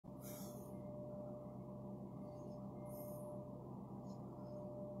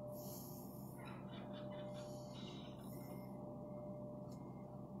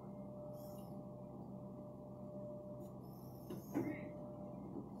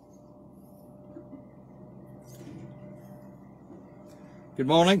Good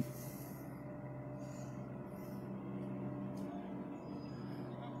morning.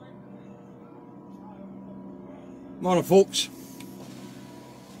 Morning, folks.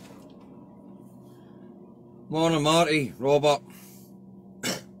 Morning, Marty, Robert,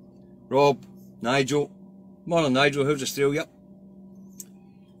 Rob, Nigel. Morning, Nigel. How's Australia?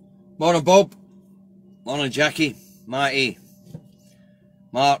 Morning, Bob. Morning, Jackie, Matty,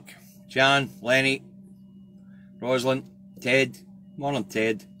 Mark, Jan, Lenny, Rosalind, Ted. Morning,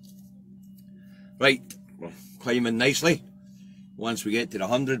 Ted. Right, we're climbing nicely. Once we get to the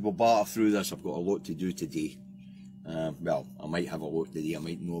 100, we'll batter through this. I've got a lot to do today. Well, I might have a lot today, I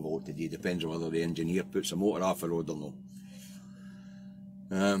might not have a lot today. Depends on whether the engineer puts the motor off the road or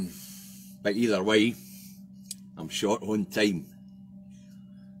not. But either way, I'm short on time.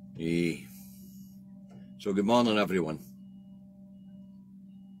 So good morning, everyone.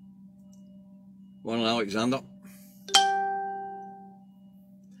 Morning, Alexander.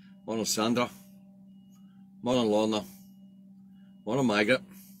 Morning, Sandra. Morning, Lorna. Morning, Margaret.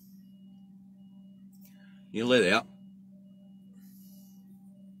 Nearly there.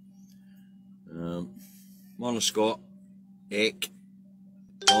 Morning, Scott. Eck.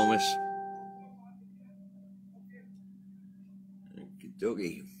 Thomas. Okie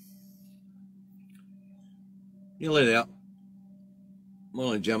dokie. Nearly there.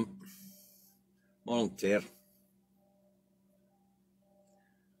 Morning, Jim. Morning, Ter.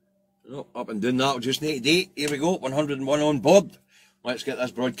 No, up and doing that, just need today. Here we go, 101 on board. Let's get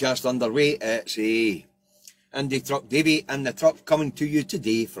this broadcast underway. It's Indy Truck Davy and the truck coming to you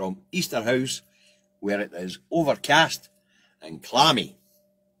today from Easterhouse, where it is overcast and clammy.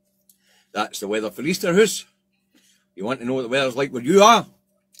 That's the weather for Easterhouse. You want to know what the weather's like where you are?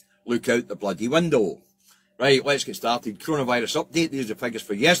 Look out the bloody window. Right, let's get started. Coronavirus update. These are the figures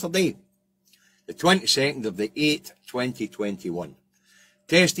for yesterday, the 22nd of the 8th, 2021.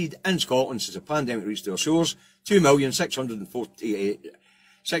 Tested in Scotland since the pandemic reached our shores,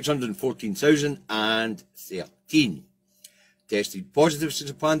 2,614,013. Tested positive since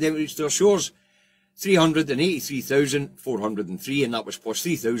the pandemic reached our shores, 383,403, and that was plus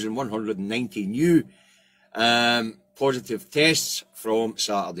 3,190 new positive tests from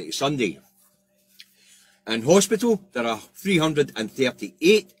Saturday to Sunday. In hospital, there are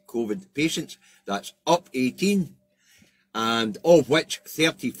 338 COVID patients. That's up 18. And of which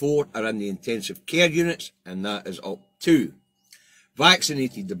 34 are in the intensive care units, and that is up 2.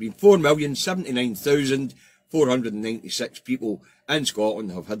 Vaccinated, there have been 4,079,496 people in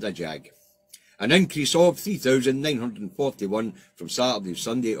Scotland have had a jag. An increase of 3,941 from Saturday to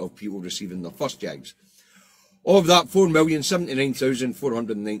Sunday of people receiving their first jags. Of that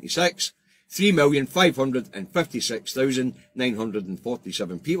 4,079,496,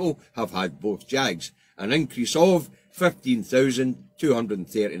 3,556,947 people have had both jags, an increase of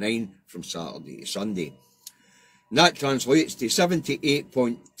 15,239 from Saturday to Sunday. And that translates to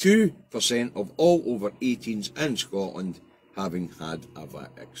 78.2% of all over 18s in Scotland having had a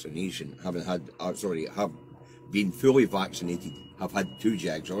vaccination, have been fully vaccinated, have had 2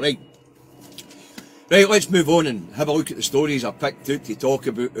 jags, alright? Right, let's move on and have a look at the stories I picked out to talk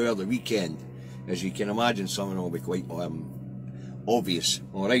about over the weekend. As you can imagine, some of them will be quite obvious,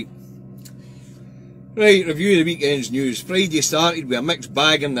 alright? Right, review of the weekend's news. Friday started with a mixed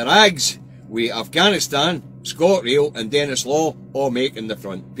bag in the rags, with Afghanistan, ScotRail and Dennis Law all making the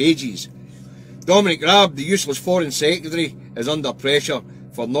front pages. Dominic Raab, the useless Foreign Secretary, is under pressure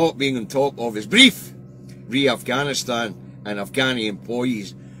for not being on top of his brief re Afghanistan and Afghani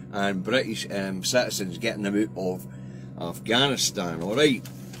employees and British citizens getting them out of Afghanistan. Alright.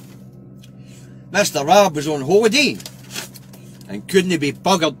 Mr. Raab was on holiday and couldn't be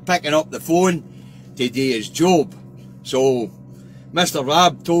buggered picking up the phone to do his job. So Mr.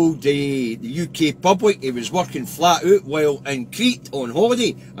 Raab told the UK public he was working flat out while in Crete on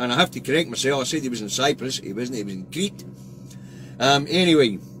holiday, and I have to correct myself, I said he was in Cyprus, he wasn't, he was in Crete.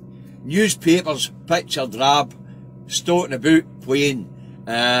 Anyway, newspapers pictured Raab stoating about playing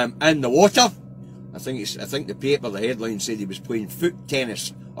in the water. I think the paper, the headline said he was playing foot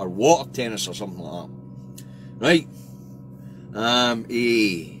tennis or water tennis or something like that. Right?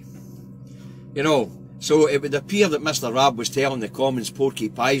 You know, so it would appear that Mr. Raab was telling the Commons porky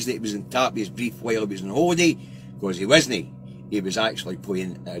pies that he was in top of his brief while he was on holiday, because he wasn't. He was actually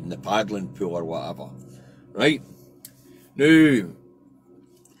playing in the paddling pool or whatever. Right? Now,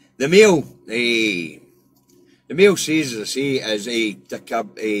 the Mail says, as I say, as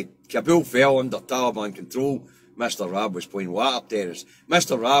Kabul fell under Taliban control, Mr. Raab was playing water tennis.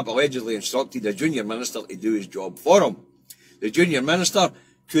 Mr. Raab allegedly instructed a junior minister to do his job for him. The junior minister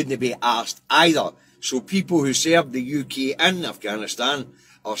couldn't be asked either, So people who served the UK in Afghanistan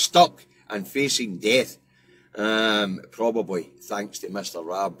are stuck and facing death. Probably thanks to Mr.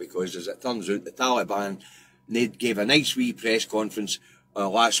 Raab, because as it turns out, the Taliban, they gave a nice wee press conference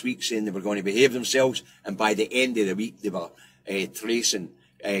last week saying they were going to behave themselves, and by the end of the week they were tracing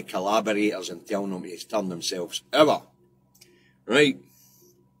collaborators and telling them to turn themselves over. Right.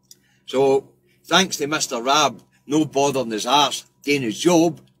 So, thanks to Mr. Raab, no bothering his arse doing his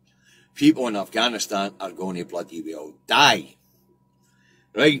job, people in Afghanistan are going to bloody well die.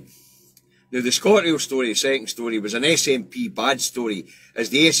 Right. Now, the ScotRail story, the second story, was an SNP bad story, as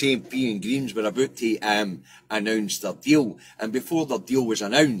the SNP and Greens were about to announce their deal. And before their deal was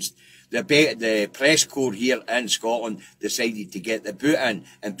announced, the press corps here in Scotland decided to get the boot in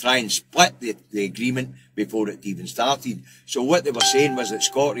and try and split the agreement before it even started. So what they were saying was that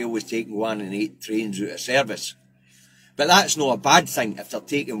ScotRail was taking 1 in 8 trains out of service. But that's not a bad thing if they're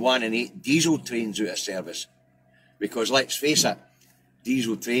taking 1 in 8 diesel trains out of service. Because let's face it,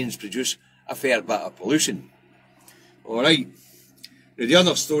 diesel trains produce a fair bit of pollution. Alright. Now the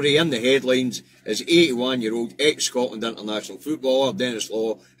other story in the headlines is 81-year-old ex-Scotland international footballer Denis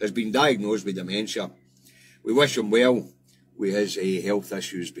Law has been diagnosed with dementia. We wish him well with his health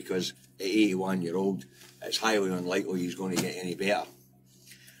issues, because at 81-year-old it's highly unlikely he's going to get any better.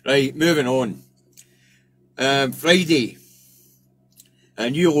 Right, moving on. Friday, a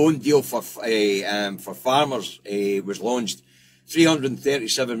new loan deal for farmers was launched.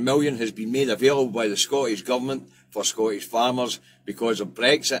 337 million has been made available by the Scottish Government for Scottish farmers because of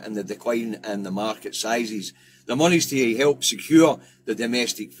Brexit and the decline in the market sizes. The money's to help secure the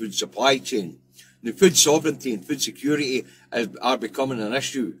domestic food supply chain. Now, food sovereignty and food security are becoming an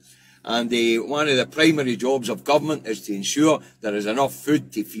issue, and one of the primary jobs of government is to ensure there is enough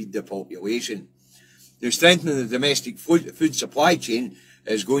food to feed the population. Now, strengthening the domestic food supply chain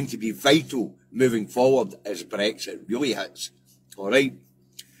is going to be vital moving forward as Brexit really hits. Alright.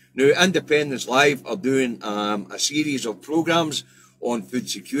 Now, Independence Live are doing a series of programmes on food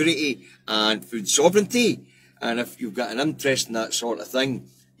security and food sovereignty. And if you've got an interest in that sort of thing,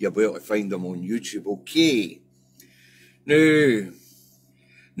 you'll be able to find them on YouTube. Okay. Now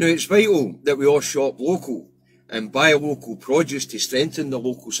it's vital that we all shop local and buy local produce to strengthen the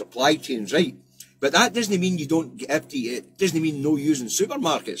local supply chains, right? But that doesn't mean you don't have to, it doesn't mean no using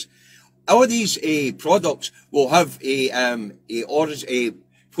supermarkets. All these products will have a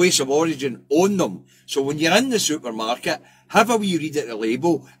place of origin on them. So when you're in the supermarket, have a wee read at the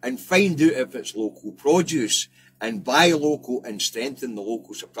label and find out if it's local produce, and buy local and strengthen the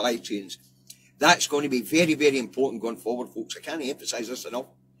local supply chains. That's going to be very, very important going forward, folks. I can't emphasise this enough.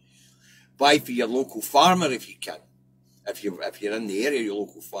 Buy for your local farmer if you can. If you're in the area, your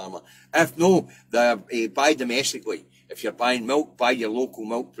local farmer. If no, buy domestically. If you're buying milk, buy your local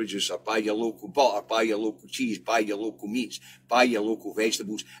milk producer, buy your local butter, buy your local cheese, buy your local meats, buy your local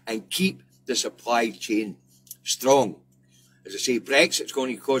vegetables, and keep the supply chain strong. As I say, Brexit's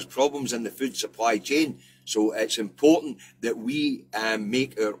going to cause problems in the food supply chain, so it's important that we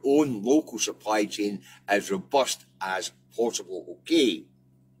make our own local supply chain as robust as possible. Okay.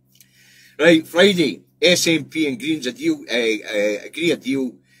 Right, Friday, SNP and Greens agree a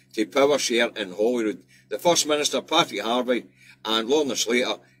deal to power share in Holyrood. The First Minister, Patrick Harvie, and Lorna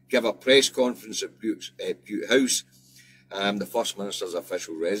Slater give a press conference at Bute House, the First Minister's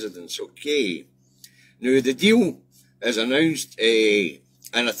official residence. Okay. Now, the deal is announced in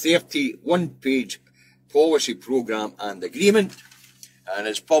a 31-page policy programme and agreement, and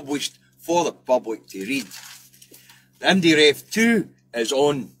is published for the public to read. The IndyRef 2 is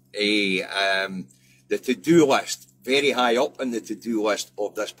on the to-do list, very high up in the to-do list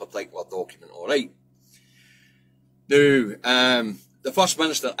of this particular document, alright? Now, the First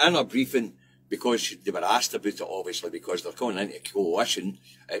Minister, in her briefing, because they were asked about it, obviously, because they're coming into a coalition,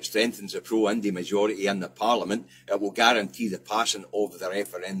 it strengthens the pro-Indy majority in the Parliament. It will guarantee the passing of the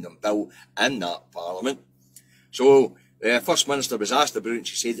referendum bill in that Parliament. So, the First Minister was asked about it, and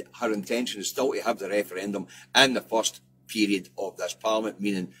she said her intention is still to have the referendum in the first period of this Parliament,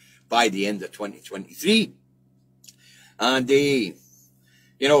 meaning by the end of 2023. And you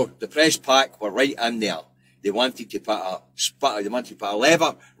know, the press pack were right in there. They wanted to put a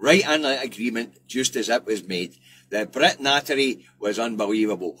lever right in the agreement just as it was made. The Brit-nattery was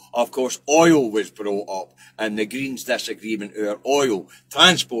unbelievable. Of course, oil was brought up, and the Greens' disagreement over oil,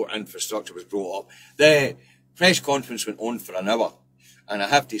 transport infrastructure was brought up. The press conference went on for an hour, and I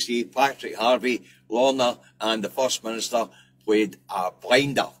have to say, Patrick Harvie, Lorna, and the First Minister played a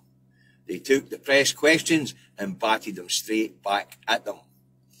blinder. They took the press questions and batted them straight back at them.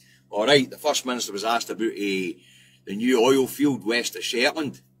 Alright, the First Minister was asked about the new oil field west of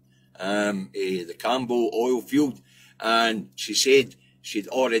Shetland. the Cambo oil field, and she said she'd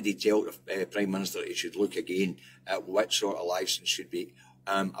already told the Prime Minister he should look again at what sort of licence should be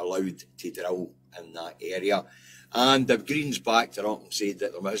allowed to drill in that area. And the Greens backed her up and said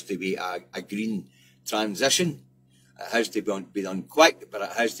that there has to be a green transition. It has to be done quick, but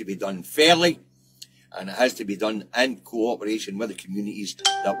it has to be done fairly, and it has to be done in cooperation with the communities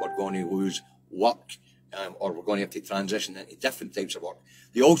that we're going to lose work, or we're going to have to transition into different types of work.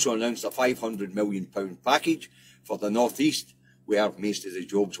 They also announced a £500 million package for the North East, where most of the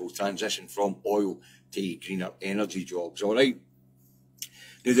jobs will transition from oil to greener energy jobs, all right?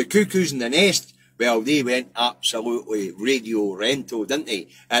 Now, the cuckoos in the nest, well, they went absolutely radio rento, didn't they,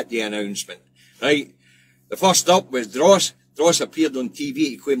 at the announcement, right? The first up was Dross. Dross appeared on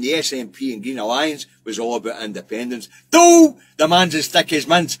TV to claim the SNP and Green Alliance was all about independence. No! The man's as thick as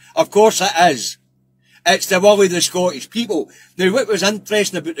mince. Of course it is. It's the will of the Scottish people. Now, what was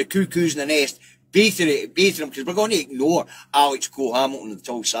interesting about the cuckoos in the nest, both of them, because we're going to ignore Alex Cole-Hamilton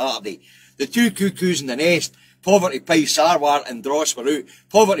until Saturday. The two cuckoos in the nest, Poverty Pie Sarwar and Dross were out.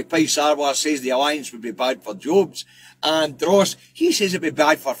 Poverty Pie Sarwar says the alliance would be bad for jobs, and Dross, he says it'd be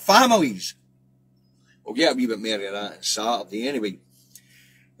bad for families. We'll get a wee bit more of that on Saturday anyway.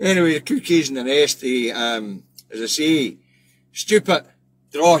 Anyway, the cuckoos in the nest, as I say, stupid.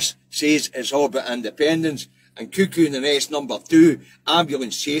 Dross says it's all about independence. And cuckoo in the nest number 2,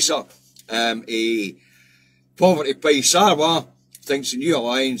 ambulance chaser, a Poverty Pie Sarwar, thinks the new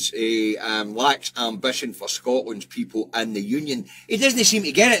alliance lacks ambition for Scotland's people in the union. He doesn't seem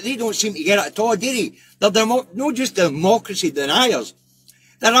to get it. They don't seem to get it at all, do they? They're not just democracy deniers.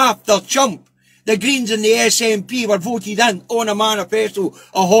 They're after chump. The Greens and the SNP were voted in on a manifesto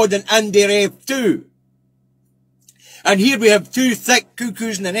of holding Indy too. And here we have two thick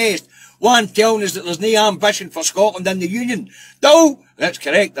cuckoos in the nest. One telling us that there's no ambition for Scotland in the union. No, that's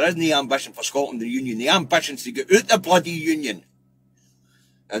correct. There is no ambition for Scotland in the union. The ambition's to get out the bloody union.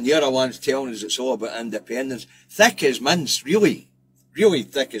 And the other one's telling us it's all about independence. Thick as mince, really. Really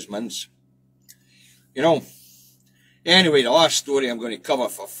thick as mince. You know. Anyway, the last story I'm going to cover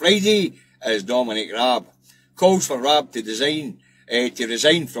for Friday is Dominic Raab. Calls for Raab to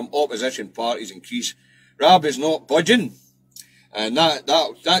resign from opposition parties increase. Raab is not budging. And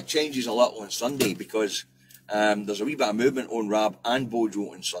that changes a little on Sunday, because there's a wee bit of movement on Raab and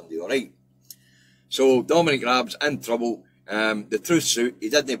Bojo on Sunday, alright? So Dominic Raab's in trouble. The truth's out, he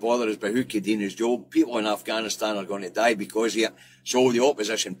didn't bother us by hook in his job. People in Afghanistan are going to die because of it. So the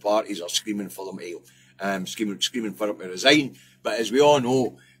opposition parties are screaming for them to screaming for him to resign. But as we all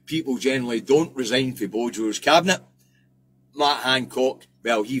know, people generally don't resign for Bojo's cabinet. Matt Hancock,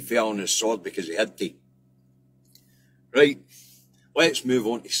 well, he fell on his sword because he had to. Right, let's move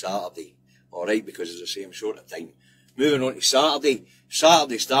on to Saturday. Alright, because as I say, I'm short of time. Moving on to Saturday.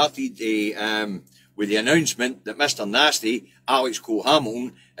 Saturday started with the announcement that Mr. Nasty, Alex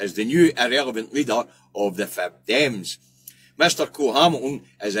Cole-Hamilton, is the new irrelevant leader of the Fib Dems. Mr. Cole-Hamilton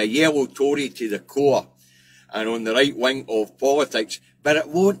is a yellow Tory to the core and on the right wing of politics, but it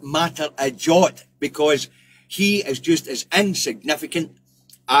won't matter a jot because he is just as insignificant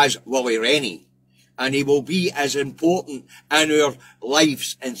as Willie Rennie, and he will be as important in our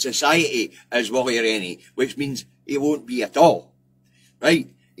lives in society as Willie Rennie, which means he won't be at all. Right?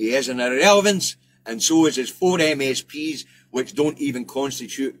 He is an irrelevance, and so is his 4 MSPs, which don't even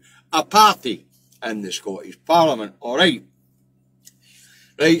constitute a party in the Scottish Parliament. Alright.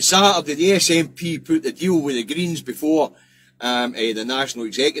 Right, Saturday, the SNP put the deal with the Greens before the National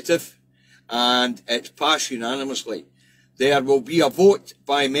Executive, and it's passed unanimously. There will be a vote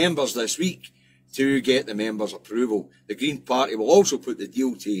by members this week to get the members' approval. The Green Party will also put the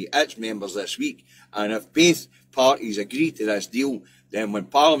deal to its members this week, and if both parties agree to this deal, then when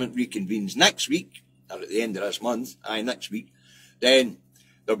Parliament reconvenes next week, or at the end of this month, next week, then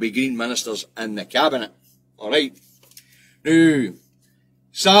there'll be Green ministers in the Cabinet. Alright. Now,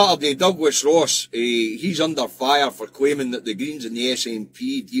 Saturday, Douglas Ross, he's under fire for claiming that the Greens and the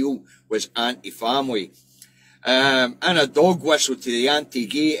SNP deal was anti-family. In a dog whistle to the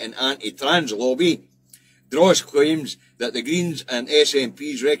anti-gay and anti-trans lobby, Dross claims that the Greens and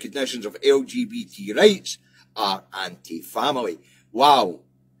SNP's recognitions of LGBT rights are anti-family. Wow.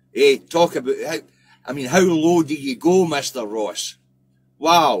 Hey, talk about how low do you go, Mr. Ross?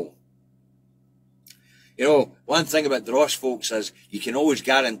 Wow. You know, one thing about Dross folks is you can always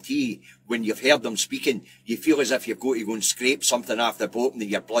guarantee when you've heard them speaking, you feel as if you've got to go and scrape something off the bottom of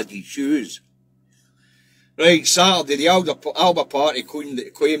your bloody shoes. Right, Saturday, the Alba Party claimed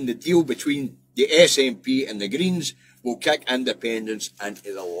the deal between the SNP and the Greens will kick independence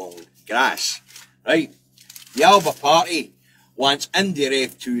into the long grass. Right, the Alba Party wants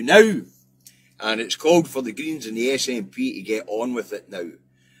IndyRef 2 now, and it's called for the Greens and the SNP to get on with it now,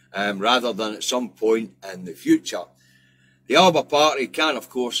 rather than at some point in the future. The Alba Party can, of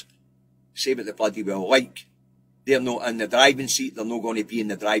course, say what they bloody well like. They're not in the driving seat. They're not going to be in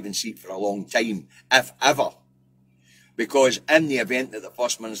the driving seat for a long time, if ever. Because in the event that the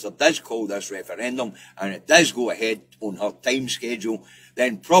First Minister does call this referendum and it does go ahead on her time schedule,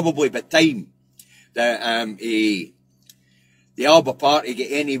 then probably by the time the Alba Party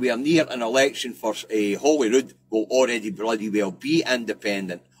get anywhere near an election for Holyrood will already bloody well be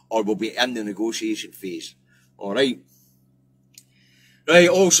independent or will be in the negotiation phase. Alright. Right,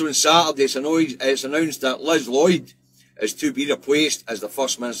 also on Saturday it's announced that Liz Lloyd is to be replaced as the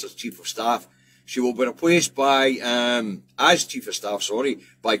First Minister's Chief of Staff. She will be replaced by, as Chief of Staff,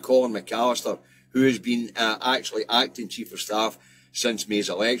 by Colin McAllister, who has been actually acting Chief of Staff since May's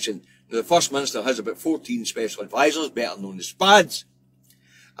election. Now, the First Minister has about 14 special advisors, better known as SPADs,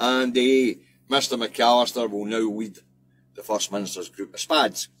 and Mr McAllister will now lead the First Minister's group of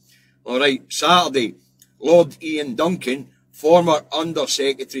SPADs. Alright, Saturday, Lord Ian Duncan, former Under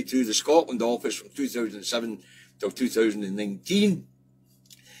Secretary to the Scotland Office from 2007 till 2019,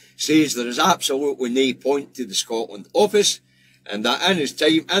 says there is absolutely no point to the Scotland Office, and that in his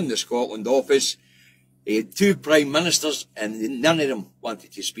time in the Scotland Office, he had 2 Prime Ministers and none of them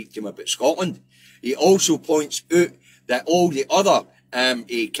wanted to speak to him about Scotland. He also points out that all the other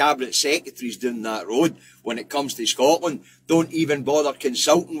Cabinet Secretaries down that road, when it comes to Scotland, don't even bother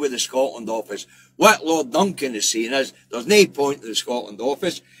consulting with the Scotland Office. What Lord Duncan is saying is, there's no point to the Scotland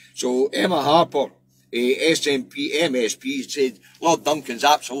Office. So Emma Harper, SNP MSP, said Lord Duncan's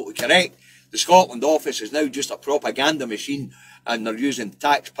absolutely correct. The Scotland Office is now just a propaganda machine, and they're using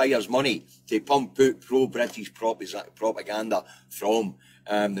taxpayers' money to pump out pro-British propaganda from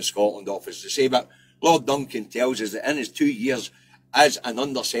the Scotland Office. They say, but Lord Duncan tells us that in his 2 years as an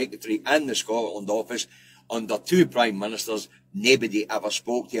Under-Secretary in the Scotland Office, under 2 Prime Ministers, nobody ever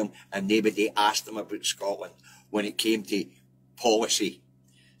spoke to him and nobody asked him about Scotland when it came to policy.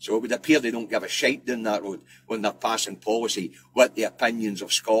 So it would appear they don't give a shite down that road when they're passing policy, what the opinions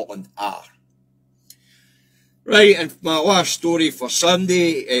of Scotland are. Right, and my last story for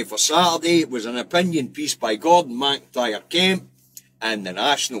Saturday was an opinion piece by Gordon McIntyre Kemp in The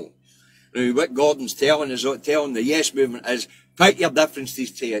National. Now, what Gordon's telling the Yes Movement is, put your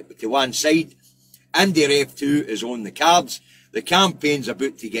differences to one side. IndyRef 2 is on the cards. The campaign's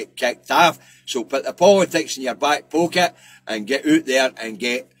about to get kicked off, so put the politics in your back pocket and get out there and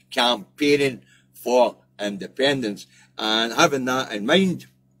get campaigning for independence. And having that in mind,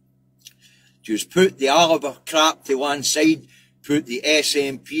 just put the Alba crap to one side, put the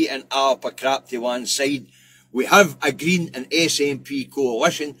SNP and Alba crap to one side. We have a Green and SNP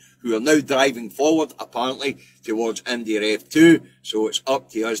coalition who are now driving forward, apparently, towards IndyRef 2, so it's up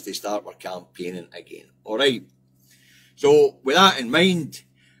to us to start our campaigning again. Alright, so with that in mind,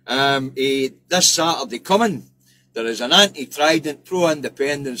 this Saturday coming, there is an anti-Trident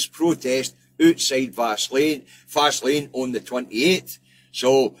pro-independence protest outside Fastlane on the 28th,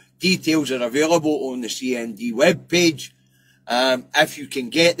 so details are available on the CND webpage. If you can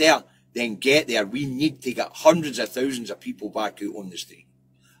get there, then get there. We need to get hundreds of thousands of people back out on the street.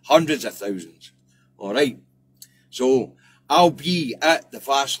 Hundreds of thousands. Alright. So, I'll be at the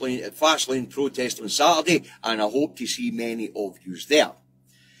Fastlane protest on Saturday, and I hope to see many of you there.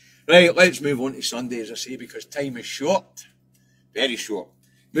 Right, let's move on to Sunday, as I say, because time is short. Very short.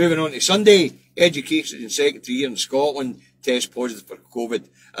 Moving on to Sunday, Education Secretary here in Scotland tests positive for COVID,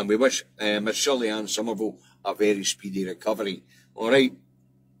 and we wish Miss Shirley-Ann Somerville a very speedy recovery. Alright.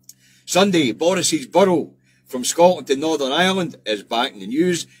 Sunday, Boris's borough from Scotland to Northern Ireland is back in the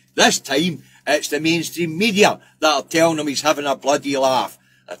news. This time, it's the mainstream media that are telling him he's having a bloody laugh.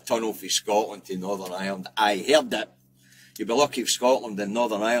 A tunnel from Scotland to Northern Ireland. I heard it. You'll be lucky if Scotland and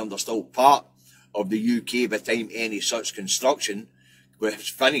Northern Ireland are still part of the UK by the time any such construction was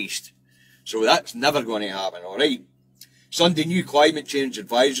finished. So that's never going to happen, alright? Sunday, new Climate Change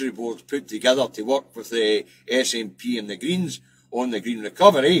Advisory Board put together to work with the SNP and the Greens on the Green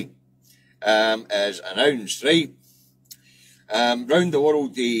Recovery, is announced, right? Round the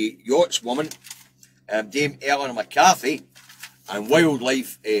world, the yachtswoman, Dame Eleanor McCarthy, and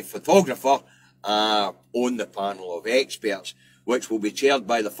wildlife photographer on the panel of experts, which will be chaired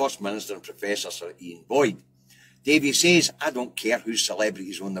by the First Minister and Professor Sir Ian Boyd. Davy says, I don't care whose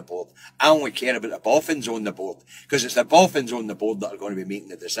celebrities on the board. I only care about the boffins on the board, because it's the boffins on the board that are going to be making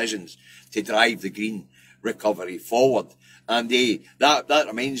the decisions to drive the green recovery forward. And that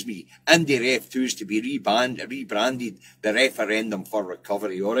reminds me, IndyRef 2 is to be rebranded the Referendum for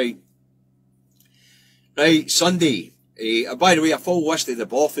Recovery, alright? Right, Sunday, By the way, a full list of the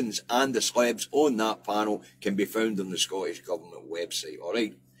boffins and the celebs on that panel can be found on the Scottish Government website,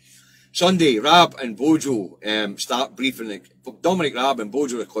 alright? Sunday, Rab and Bojo start briefing, Dominic Raab and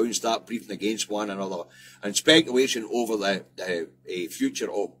Bojo the Clown start briefing against one another, and speculation over the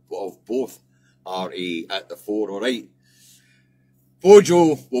future of both are at the fore, alright?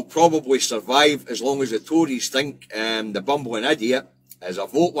 Bojo will probably survive as long as the Tories think the bumbling idiot is a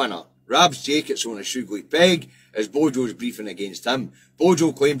vote winner. Rab's jacket's on a sugary peg as Bojo's briefing against him.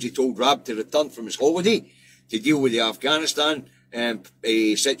 Bojo claims he told Rab to return from his holiday to deal with the Afghanistan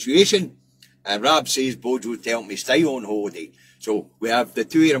situation, and Rab says Bojo told me stay on holiday. So we have the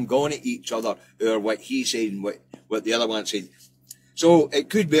two of them going at each other, or what he said and what the other one said. So it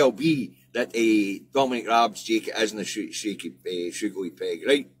could well be that Dominic Raab's jacket isn't a sugary peg,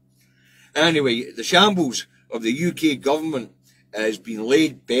 right? Anyway, the shambles of the UK government has been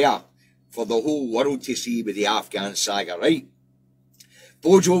laid bare for the whole world to see with the Afghan saga, right?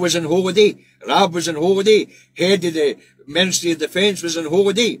 Bojo was on holiday, Raab was on holiday, head of the Ministry of Defence was on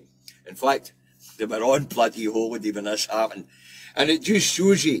holiday. In fact, they were on bloody holiday when this happened. And it just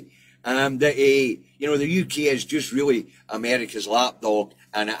shows you that, the UK is just really America's lapdog,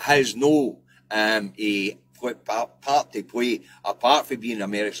 and it has no part to play apart from being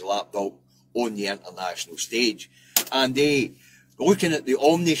America's lapdog on the international stage. And looking at the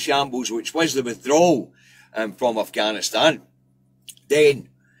Omni shambles, which was the withdrawal from Afghanistan, then,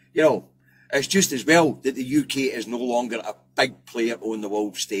 it's just as well that the UK is no longer a big player on the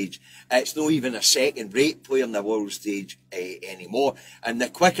world stage. It's not even a second-rate player on the world stage anymore. And the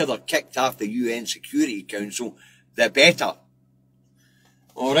quicker they're kicked off the UN Security Council, the better.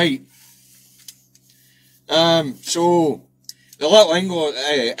 All right. So the little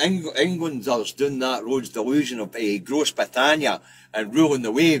Englanders doing that Rhodes delusion of Gross Britannia and ruling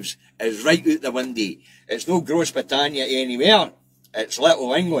the waves is right out the window. It's no Gross Britannia anywhere. It's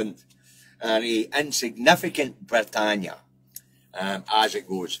Little England and insignificant Britannia, as it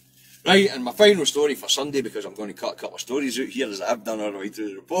goes. Right, and my final story for Sunday, because I'm going to cut a couple of stories out here as I have done all the way through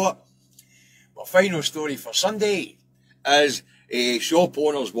the report. My final story for Sunday is shop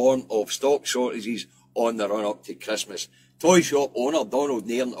owners warn of stock shortages on the run-up to Christmas. Toy shop owner Donald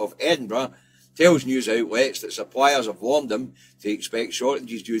Nairn of Edinburgh tells news outlets that suppliers have warned them to expect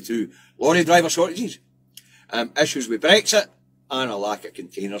shortages due to lorry driver shortages, issues with Brexit, and a lack of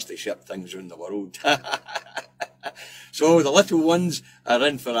containers to ship things around the world. So the little ones are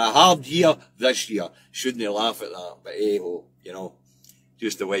in for a hard year this year. Shouldn't laugh at that, but hey-ho,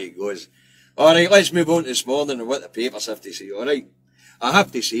 just the way it goes. Alright, let's move on to this morning and what the papers have to say, alright? I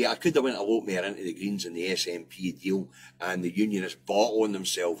have to say, I could have went a lot more into the Greens and the SNP deal and the unionists bottling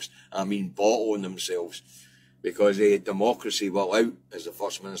themselves. I mean, bottling themselves. Because democracy will out, as the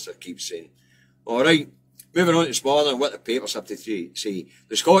First Minister keeps saying. Alright, moving on to this morning and what the papers have to say.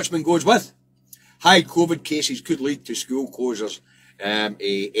 The Scotsman goes with. High COVID cases could lead to school closures,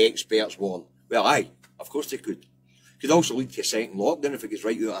 experts warn. Well, aye, of course they could. Could also lead to a second lockdown if it gets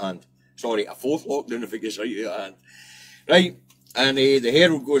right out of hand. Sorry, a fourth lockdown if it gets right out of hand. Right, and the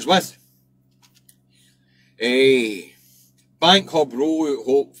Herald goes with. Bank hub rollout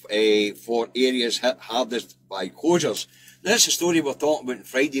hope for areas hit hardest by closures. Now, that's the story we're talking about on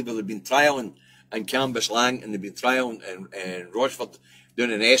Friday, where they've been trialling in Cambuslang and they've been trialling in Rochford,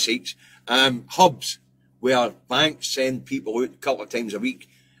 down in Essex. Hubs where banks send people out a couple of times a week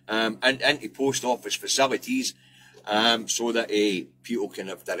and into post office facilities so that people can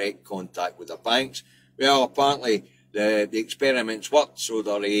have direct contact with their banks. Well, apparently the experiments worked, so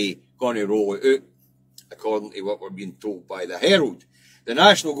they're going to roll it out according to what we're being told by the Herald. The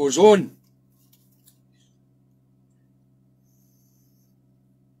National goes on.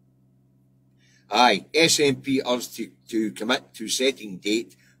 Aye, SNP urged to commit to setting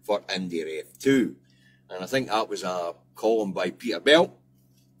date for IndyRef 2. And I think that was a column by Peter Bell.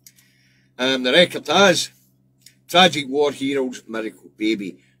 The Record has tragic war heroes, miracle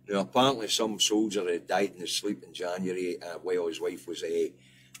baby. Now, apparently some soldier had died in his sleep in January while his wife was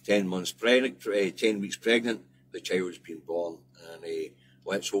 10 months pregnant, 10 weeks pregnant. The child's been born. And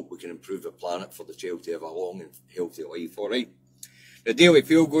let's hope we can improve the planet for the child to have a long and healthy life, alright? The Daily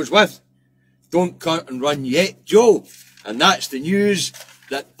Field goes with, don't cut and run yet, Joe. And that's the news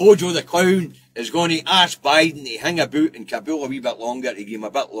that Bojo the Clown is going to ask Biden to hang about in Kabul a wee bit longer, to give him a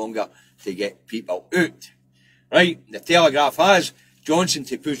bit longer to get people out. Right, the Telegraph has Johnson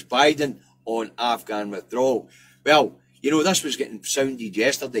to push Biden on Afghan withdrawal. Well, this was getting sounded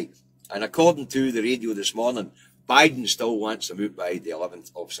yesterday, and according to the radio this morning, Biden still wants them out by the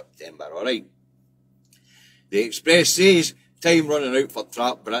 11th of September, alright? The Express says, time running out for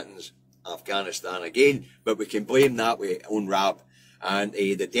trapped Britons. Afghanistan again, but we can blame that with UNRWA and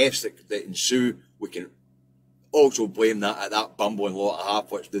the deaths that ensue. We can also blame that at that bumbling lot of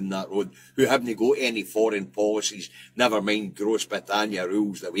half-wits down that road who haven't got any foreign policies, never mind Gross Britannia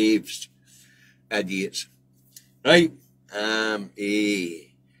rules the waves. Idiots. Right? And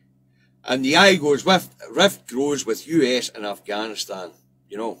the eye goes with, rift grows with US and Afghanistan,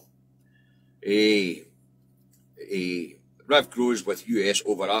 you know. Rift grows with US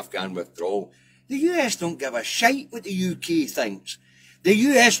over Afghan withdrawal. The US don't give a shite what the UK thinks. The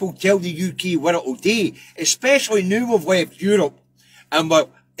US will tell the UK what it'll do, especially now we've left Europe and we're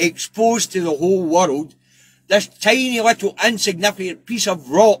exposed to the whole world. This tiny little insignificant piece of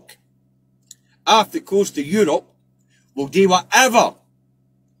rock off the coast of Europe will do whatever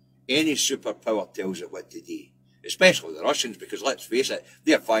any superpower tells it what to do. Especially the Russians, because let's face it,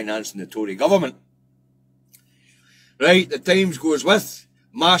 they're financing the Tory government. Right, the Times goes with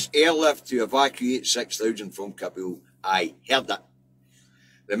mass airlift to evacuate 6,000 from Kabul. I heard that.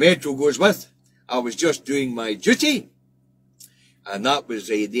 The Metro goes with, I was just doing my duty. And that was,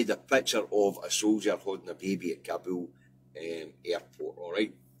 they did a picture of a soldier holding a baby at Kabul airport,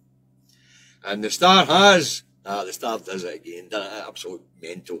 alright. And the Star has, the Star does it again, done it absolute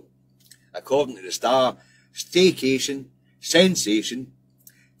mental. According to the Star, staycation, sensation,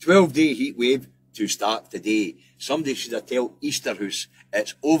 12-day heat wave to start today. Somebody should have told Easterhouse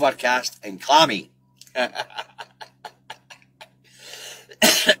it's overcast and clammy.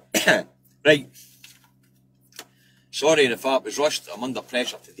 Right. Sorry if that was rushed. I'm under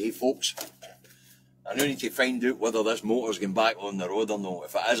pressure today, folks. I now need to find out whether this motor's going back on the road or not.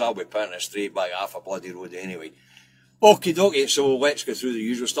 If it is, I'll be putting it straight back half a bloody road anyway. Okie dokie, so let's go through the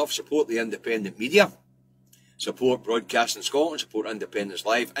usual stuff. Support the independent media. Support Broadcasting Scotland. Support Independence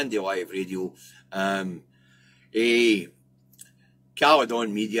Live, Indie Live Radio.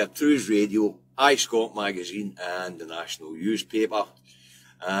 Caledon Media, Trues Radio, iScot Magazine and the National Newspaper.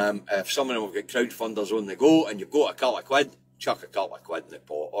 If some of them have got crowdfunders on the go and you've got a couple of quid, chuck a couple of quid in the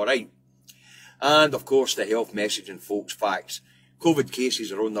pot, alright? And of course the health message and folks facts. COVID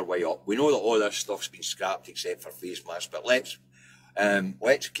cases are on their way up. We know that all this stuff's been scrapped except for face masks, but let's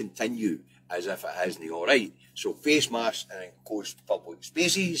continue as if it hasn't, alright? So face masks in enclosed public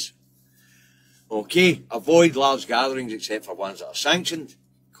spaces. Okay, avoid large gatherings except for ones that are sanctioned.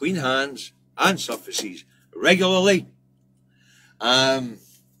 Clean hands and surfaces regularly.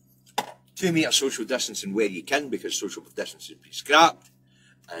 2 metre social distancing where you can, because social distancing has been scrapped.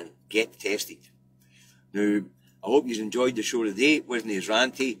 And get tested. Now, I hope you enjoyed the show today. Wasn't as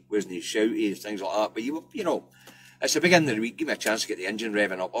ranty, wasn't as shouty, things like that. But you know, it's the beginning of the week. Give me a chance to get the engine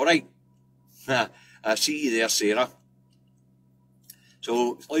revving up. Alright? I see you there, Sarah.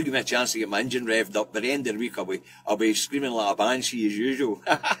 So, give me a chance to get my engine revved up. By the end of the week, I'll be screaming like a banshee as usual.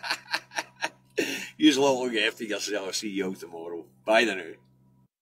 Use a little look after yourself. I'll see you all tomorrow. Bye then now.